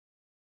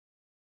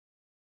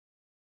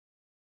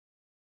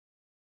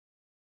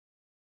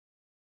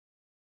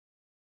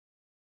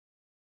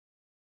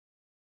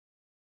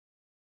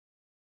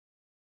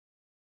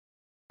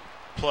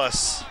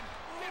Plus,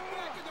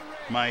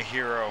 my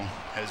hero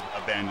has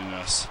abandoned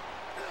us.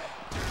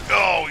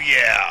 Oh,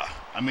 yeah!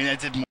 I mean, I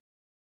did more.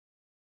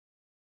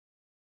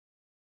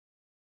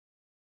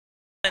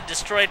 And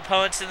destroyed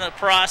opponents in the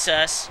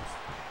process.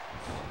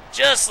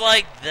 Just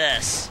like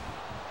this.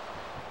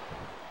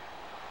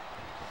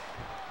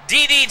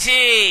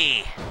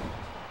 DDT!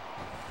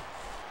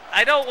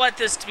 I don't want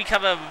this to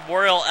become a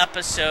memorial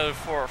episode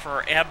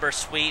for Amber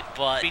Sweet,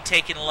 but be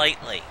taken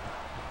lightly.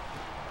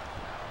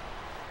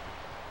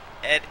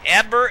 And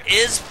Amber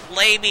is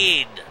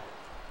flaming.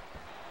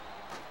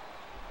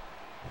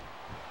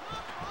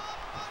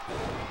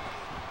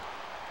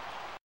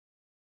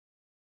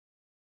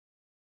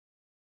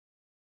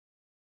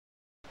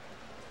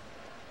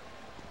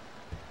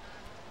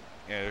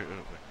 Yeah,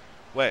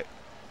 wait.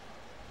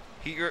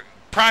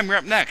 Prime, you're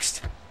up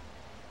next.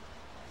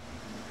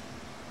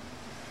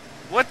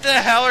 What the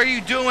hell are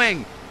you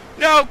doing?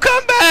 No,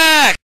 come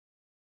back!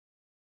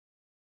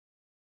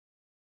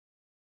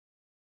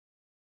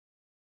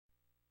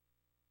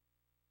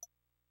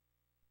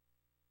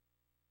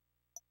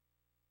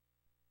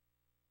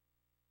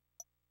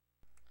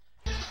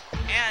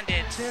 And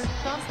it's the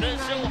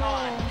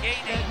Zohan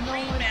gaining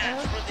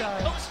rematch for the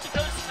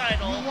coast-to-coast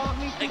title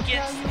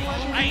against the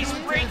Ice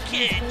Break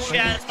Kid,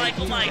 Chaz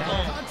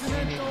Michael.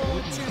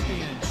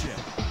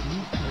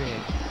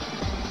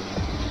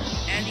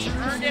 And he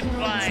earned it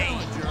by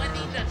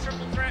winning the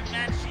triple threat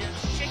match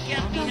against Chick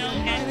Gambino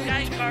and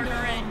Guy Gardner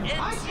at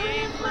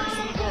NCA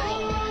vs.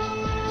 World.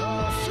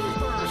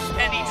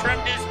 And he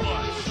trimmed his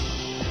bush.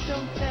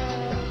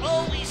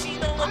 Oh, we see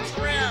the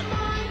Latrim.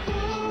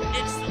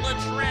 It's the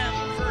Latrim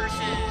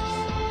versus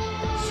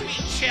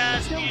Sweet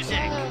Chaz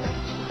Music.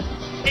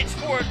 It's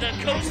for the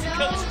Coast to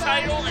Coast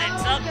title, and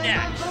it's up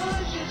next.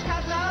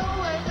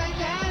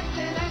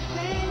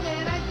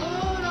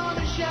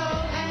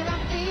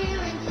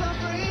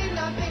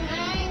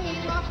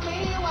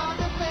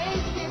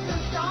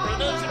 For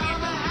those of you who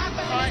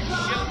caught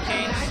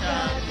Showcase,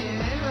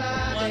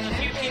 one of the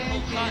few people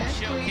who caught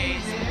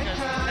Showcase because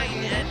the tight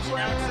ends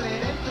announced,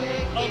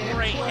 oh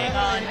great, hang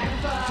on.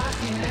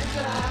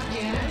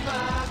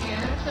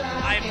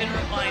 I've been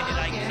reminded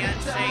I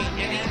can't say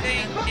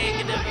anything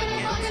negative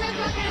against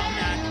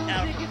Nomad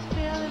ever,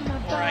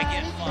 or I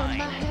get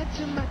fined.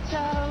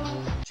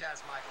 Chaz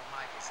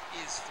Michaels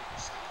is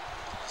finished.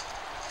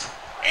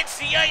 It's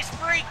the Ice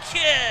Break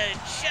Kid,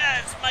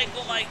 Chaz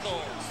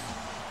Michaels,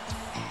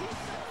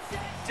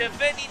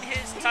 defending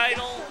his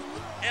title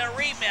in a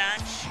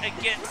rematch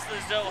against the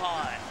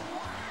Zohan.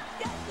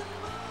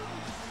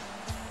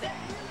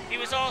 He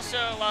was also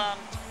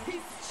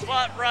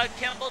fought Rod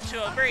Kimball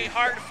to a very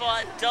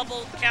hard-fought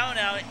double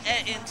countout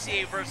at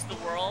NCA vs. the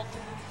World.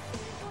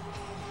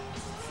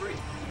 Free.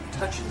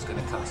 Touching's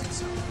gonna cost you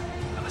something.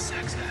 I'm a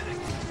sex addict.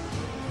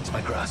 It's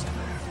my cross to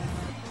bear.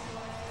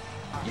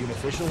 You an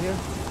official here?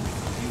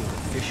 You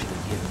officially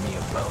giving me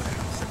a boner.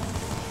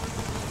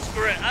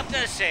 Screw it, I'm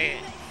gonna say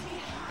it.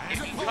 If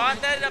you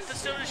caught that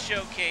episode of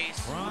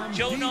Showcase,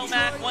 Joe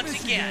Nomak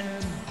once again,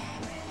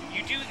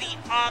 you do the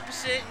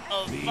opposite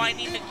of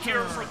finding the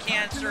cure for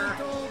cancer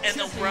in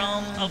the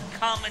realm of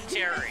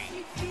commentary.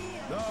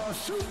 The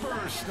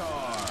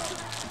superstar.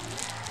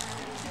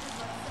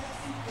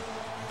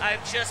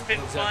 I've just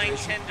been fined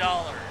 $10.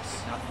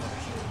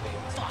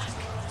 Fuck.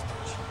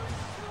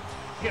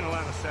 Getting a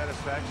lot of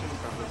satisfaction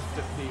from those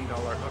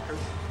 $15 hookers.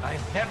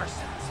 I'm never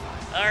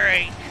satisfied.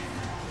 Alright.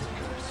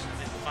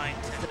 Been fined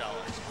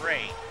 $10.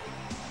 Great.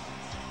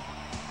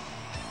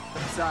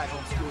 Inside,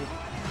 homeschool.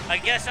 I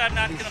guess I'm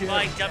not going to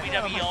buy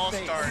WWE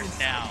All-Stars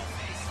now.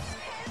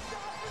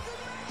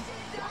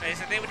 They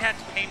said they would have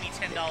to pay me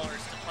 $10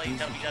 to play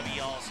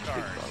WWE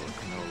All-Stars.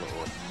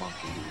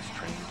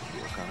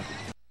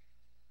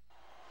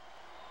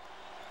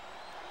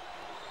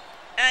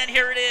 And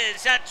here it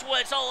is. That's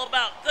what it's all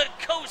about. The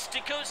Coast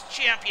to Coast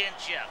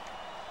Championship.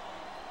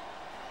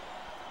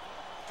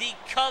 The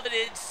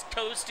coveted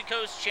Coast to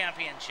Coast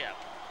Championship.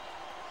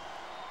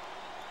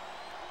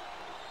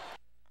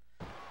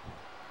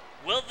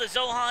 Will the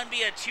Zohan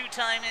be a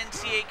two-time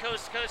NCA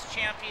Coast to Coast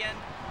champion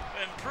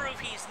and prove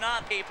he's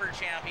not paper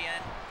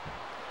champion?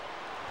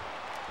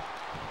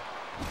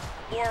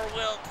 Or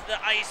will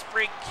the Ice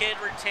Break Kid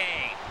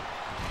retain?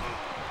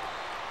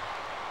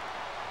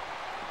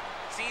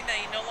 Seeing that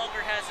he no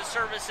longer has the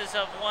services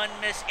of one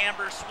Miss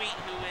Amber Sweet,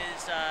 who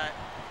is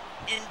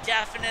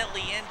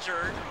indefinitely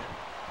injured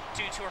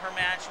due to her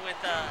match with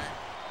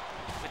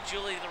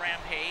Julie the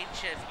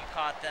Rampage, if you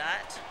caught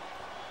that.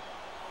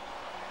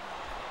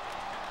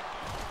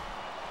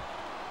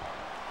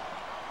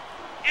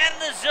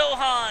 And the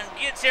Zohan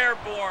gets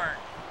airborne.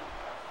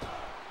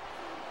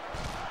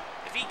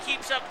 If he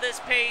keeps up this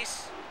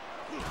pace,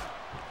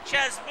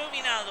 Chaz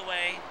moving out of the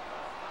way,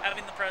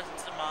 having the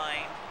presence of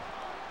mind.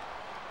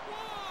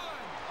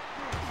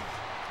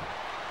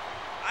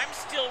 I'm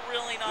still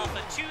reeling off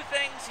of two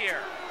things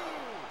here.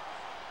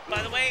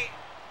 By the way,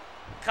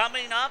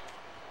 coming up,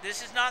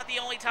 this is not the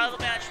only title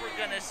match we're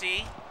going to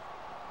see.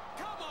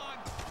 Come on,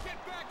 get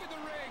back in the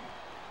ring.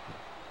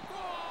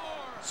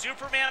 4,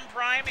 Superman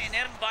Prime and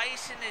M.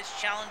 Bison is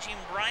challenging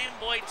Brian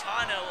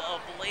Boitano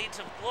of Blades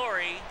of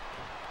Glory.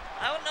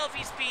 I don't know if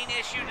he's being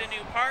issued a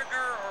new partner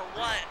or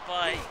what,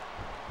 but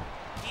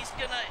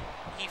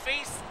he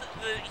faced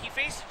the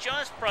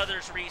Jonas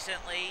Brothers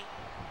recently,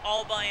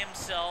 all by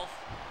himself.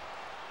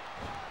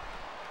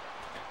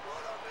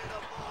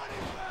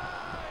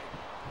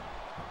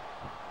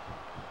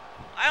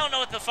 I don't know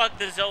what the fuck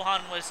the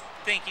Zohan was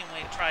thinking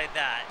when he tried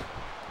that.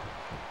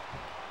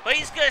 But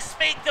he's gonna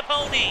spank the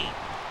pony.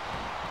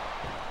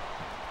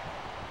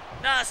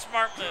 Not a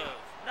smart move.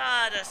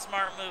 Not a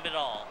smart move at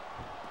all.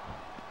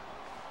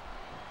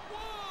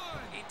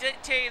 He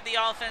dictated the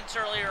offense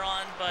earlier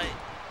on, but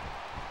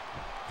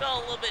fell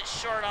a little bit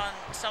short on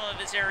some of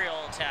his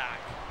aerial attack.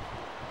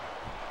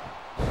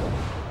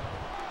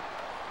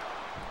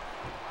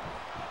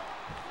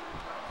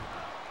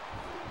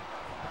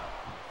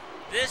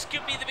 This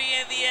could be the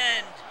beginning of the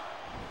end.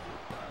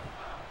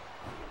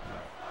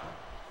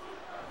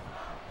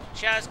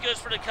 Chaz goes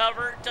for the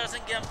cover,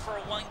 doesn't get him for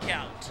a 1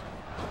 count.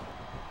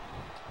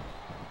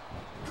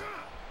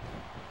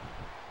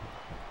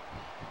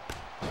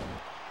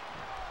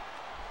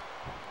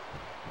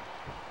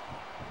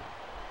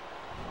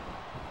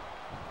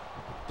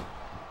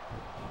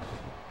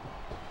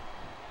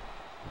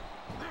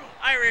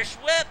 Irish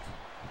whip.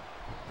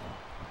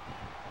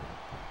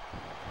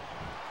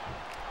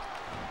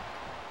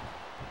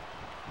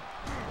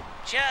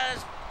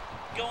 Chaz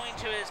going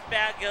to his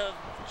bag of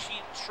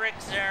cheap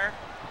tricks there.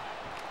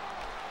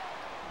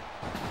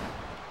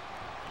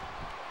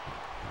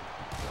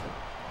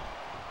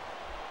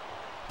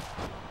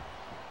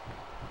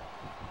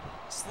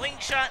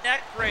 Slingshot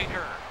neck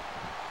breaker.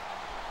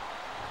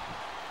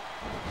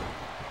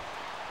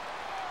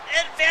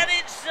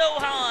 Advantage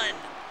Zohan.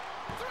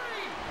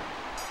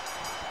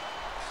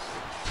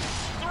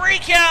 3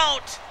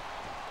 count.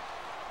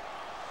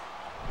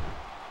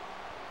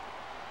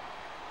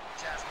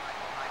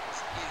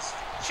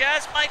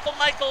 Chaz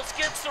Michaels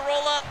gets the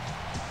roll up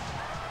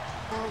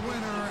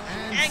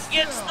and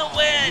gets the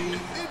win.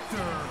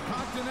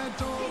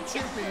 Intercontinental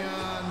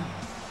Champion.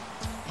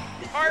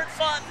 Hard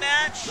fought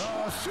match.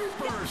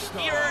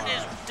 He earned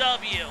his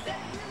W.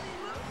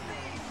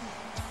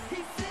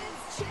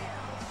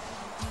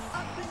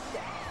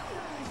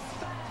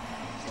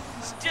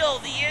 Still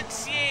the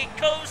NCA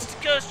Coast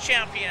to Coast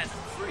Champion.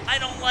 I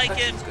don't like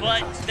it,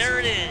 but there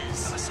it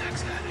is.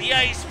 The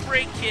Ice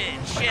Break Kid,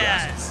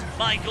 Chaz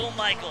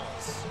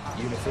Michaels.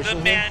 The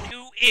man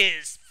who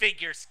is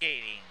figure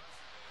skating.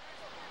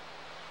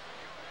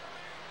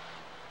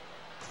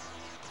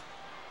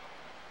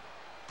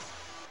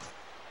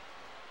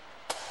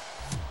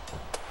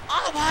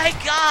 Oh my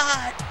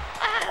God!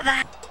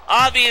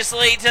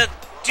 Obviously to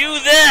do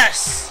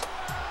this.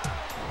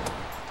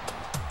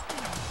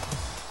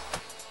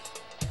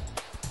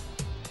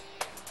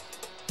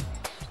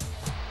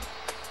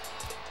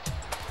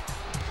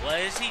 What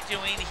is he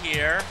doing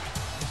here?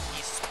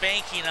 He's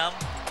spanking him.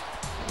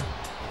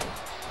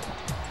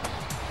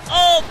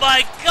 Oh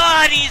my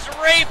God, he's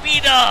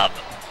raping him!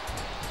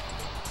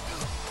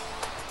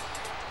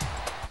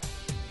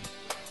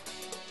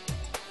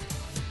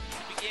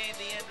 The beginning of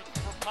the end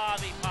for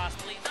Bobby,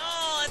 possibly.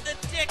 No, and the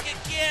dick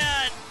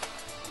again!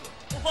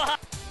 What?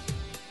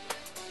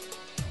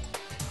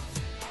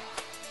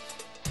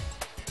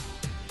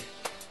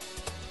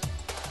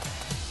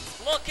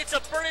 Look, it's a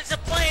bird, it's a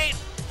plane!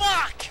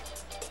 Fuck!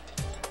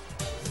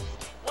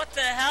 What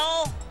the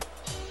hell?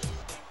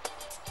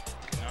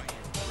 Now he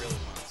really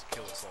wants to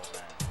kill us all,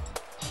 man.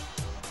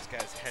 This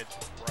guy's head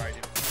right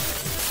in.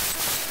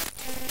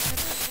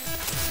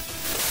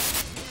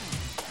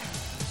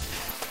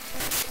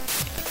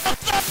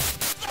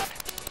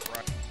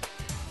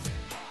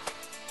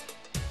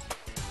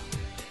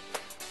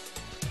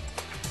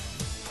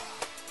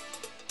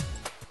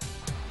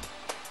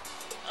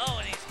 Oh,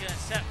 and he's gonna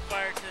set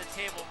fire to the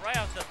table right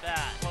off the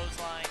bat.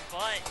 Clothesline,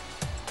 but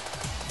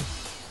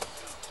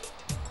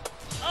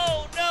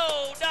oh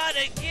no, not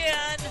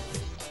again!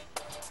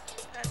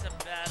 That's a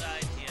bad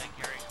idea,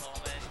 Gary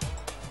Coleman.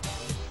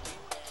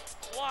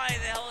 Why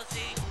the hell is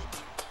he?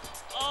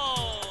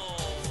 Oh,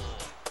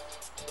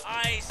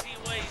 I see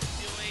what he's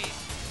doing.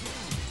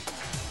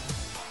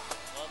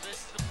 Well, this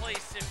is the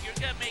place. If you're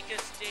gonna make a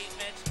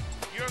statement,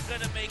 you're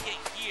gonna make it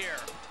here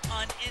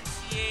on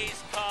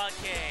NCA's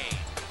Ig-Nitro.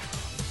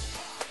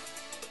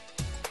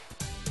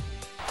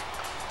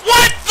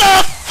 What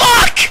the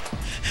fuck?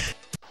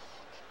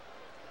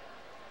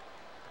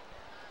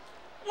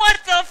 What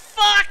the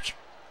fuck?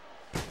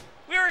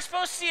 We were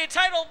supposed to see a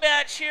title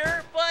match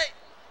here, but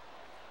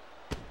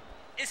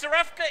is the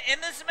ref gonna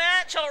end this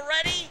match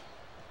already?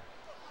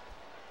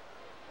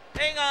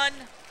 Hang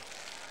on.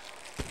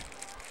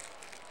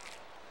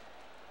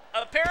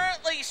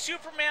 Apparently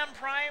Superman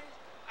Prime,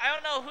 I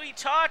don't know who he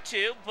talked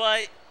to,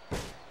 but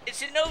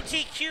it's a no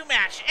DQ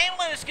match.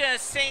 Anyone who's gonna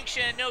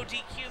sanction a no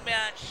DQ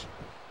match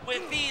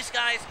with these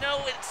guys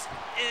know it's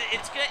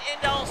gonna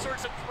end all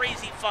sorts of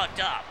crazy fucked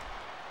up.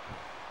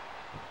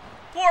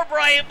 Poor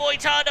Brian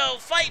Boitano,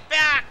 fight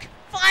back!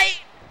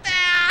 Fight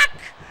back!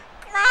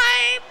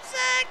 Crimes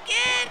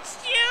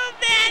against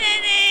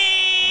humanity!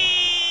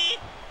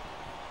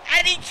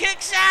 And he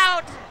kicks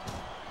out!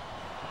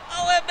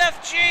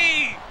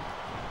 OMFG!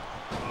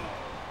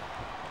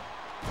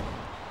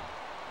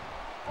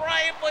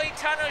 Brian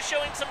Boitano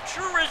showing some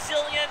true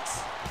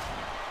resilience.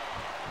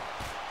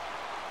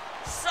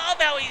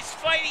 Somehow he's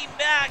fighting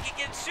back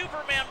against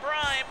Superman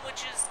Prime,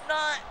 which is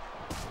not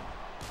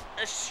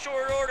a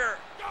short order.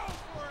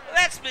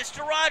 That's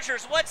Mr.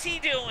 Rogers. What's he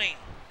doing?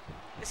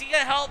 Is he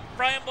going to help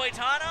Brian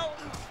Boitano?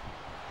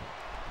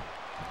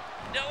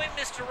 Knowing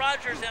Mr.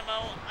 Rogers'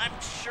 MO, I'm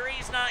sure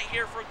he's not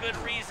here for good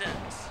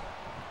reasons.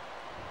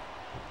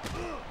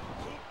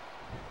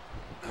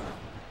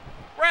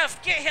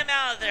 Ref, get him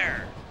out of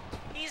there.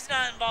 He's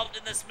not involved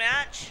in this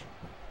match.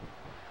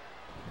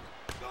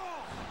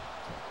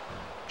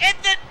 In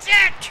the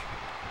deck!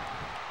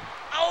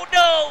 Oh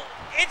no!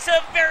 It's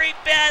a very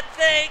bad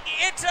thing!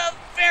 It's a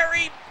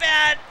very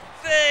bad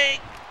thing!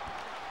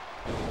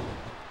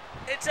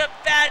 It's a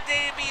bad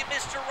day to be in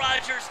Mr.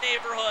 Rogers'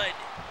 neighborhood.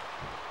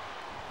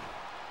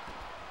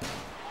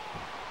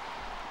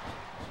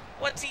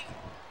 What's he...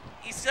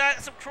 He's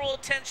got some cruel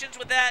tensions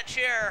with that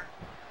chair.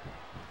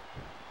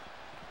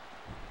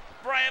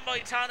 Brian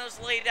Boitano's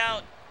laid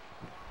out.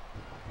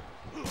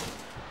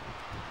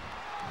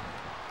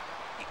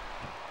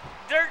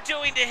 They're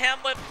doing to him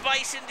what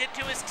Bison did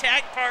to his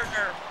tag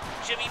partner,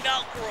 Jimmy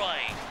McElroy.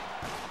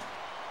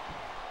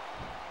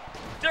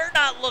 They're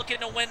not looking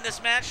to win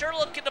this match. They're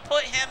looking to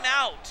put him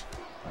out.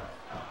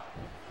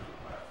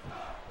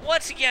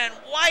 Once again,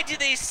 why do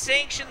they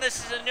sanction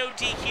this as a no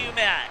DQ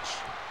match?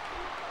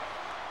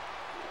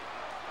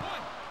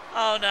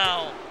 Oh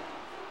no.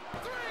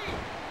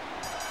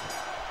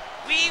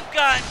 We've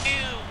got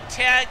new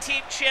tag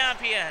team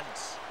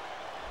champions.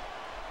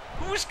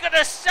 Who's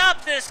gonna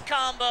stop this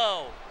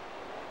combo?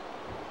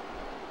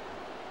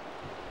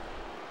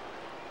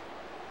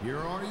 Here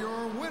are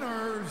your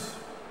winners.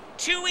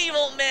 Two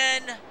evil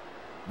men,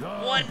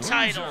 one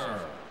title.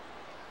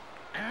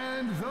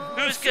 And the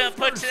Who's gonna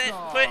put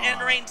in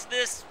reign to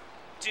this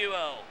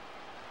duo?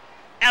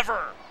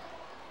 Ever.